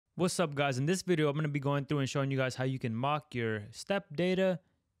What's up, guys? In this video, I'm going to be going through and showing you guys how you can mock your step data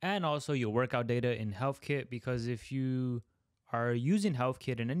and also your workout data in HealthKit, because if you are using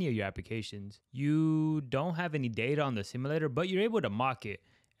HealthKit in any of your applications, you don't have any data on the simulator, but you're able to mock it.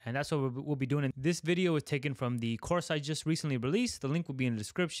 And that's what we'll be doing. This video is taken from the course I just recently released. The link will be in the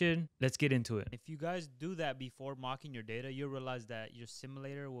description. Let's get into it. If you guys do that before mocking your data, you'll realize that your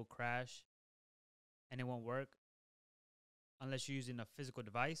simulator will crash and it won't work unless you're using a physical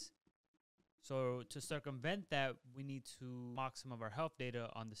device. So to circumvent that, we need to mock some of our health data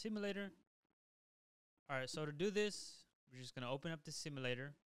on the simulator. All right, so to do this, we're just going to open up the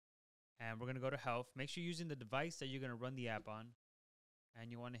simulator and we're going to go to health. Make sure you're using the device that you're going to run the app on. And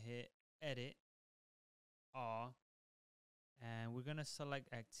you want to hit edit all, and we're going to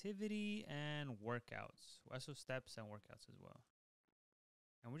select activity and workouts, also steps and workouts as well.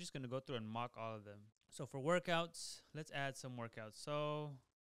 And we're just going to go through and mock all of them. So for workouts, let's add some workouts. So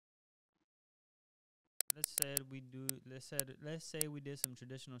let's say we did some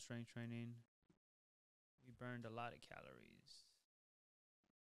traditional strength training. We burned a lot of calories.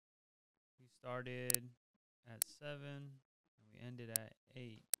 We started at 7. We ended at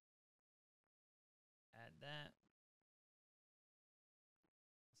 8. Add that.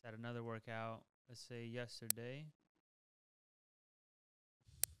 Let's add another workout. Let's say yesterday.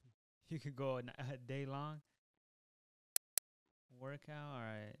 You could go a day long workout. All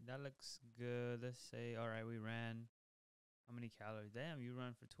right, that looks good. Let's say, all right, we ran how many calories? Damn, you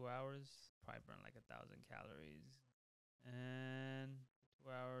run for 2 hours. Probably burn like 1,000 calories. And 2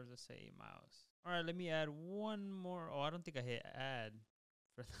 hours, let's say 8 miles. All right, let me add one more. Oh, I don't think I hit add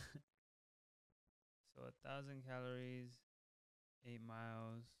for that. So 1,000 calories, 8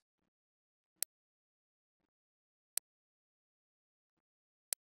 miles.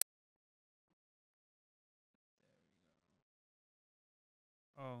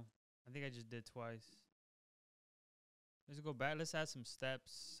 There we go. Oh, I think I just did twice. Let's go back. Let's add some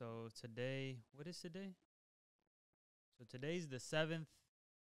steps. So today, what is today? So today's the 7th.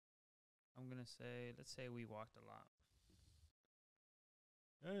 I'm going to say, let's say we walked a lot.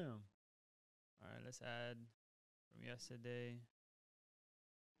 Damn. All right, let's add from yesterday.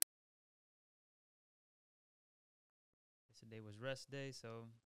 Yesterday was rest day, so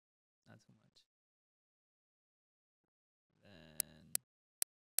not too much. Then,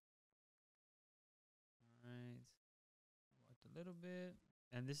 all right, walked a little bit.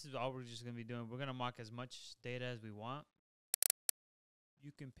 And this is all we're just going to be doing. We're going to mock as much data as we want.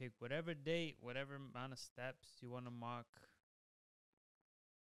 You can pick whatever date, whatever amount of steps you want to mock.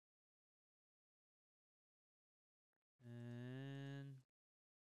 And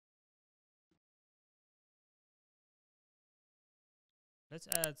let's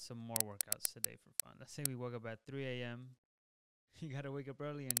add some more workouts today for fun. Let's say we woke up at 3 a.m. You got to wake up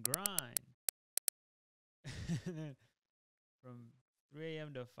early and grind. From 3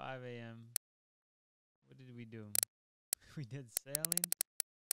 a.m. to 5 a.m. What did we do? We did sailing.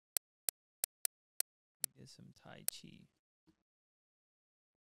 We did some Tai Chi.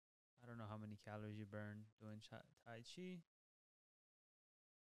 I don't know how many calories you burn doing Tai Chi.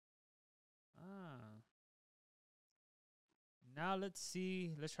 Now let's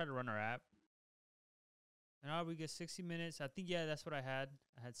see. Let's try to run our app. Now we get 60 minutes. I think, yeah, that's what I had.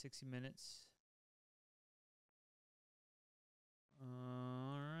 I had 60 minutes.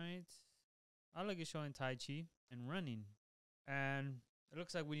 All right. I like it showing Tai Chi and running. And it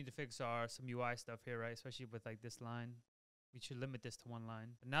looks like we need to fix some UI stuff here, right? Especially with like this line. We should limit this to one line.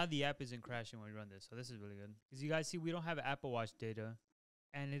 But now the app isn't crashing when we run this. So this is really good. Because you guys see, we don't have Apple Watch data.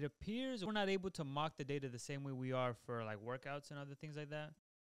 And it appears we're not able to mock the data the same way we are for like workouts and other things like that.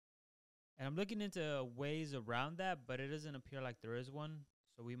 And I'm looking into ways around that, but it doesn't appear like there is one.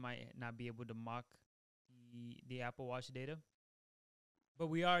 So we might not be able to mock the Apple Watch data. But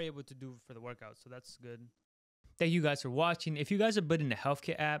we are able to do for the workouts. So that's good. Thank you guys for watching. If you guys are building the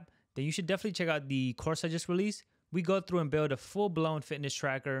HealthKit app, then you should definitely check out the course I just released. We go through and build a full-blown fitness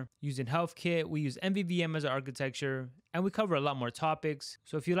tracker using HealthKit. We use MVVM as our architecture, and we cover a lot more topics.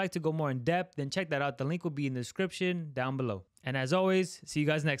 So if you'd like to go more in depth, then check that out. The link will be in the description down below. And as always, see you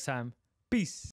guys next time. Peace.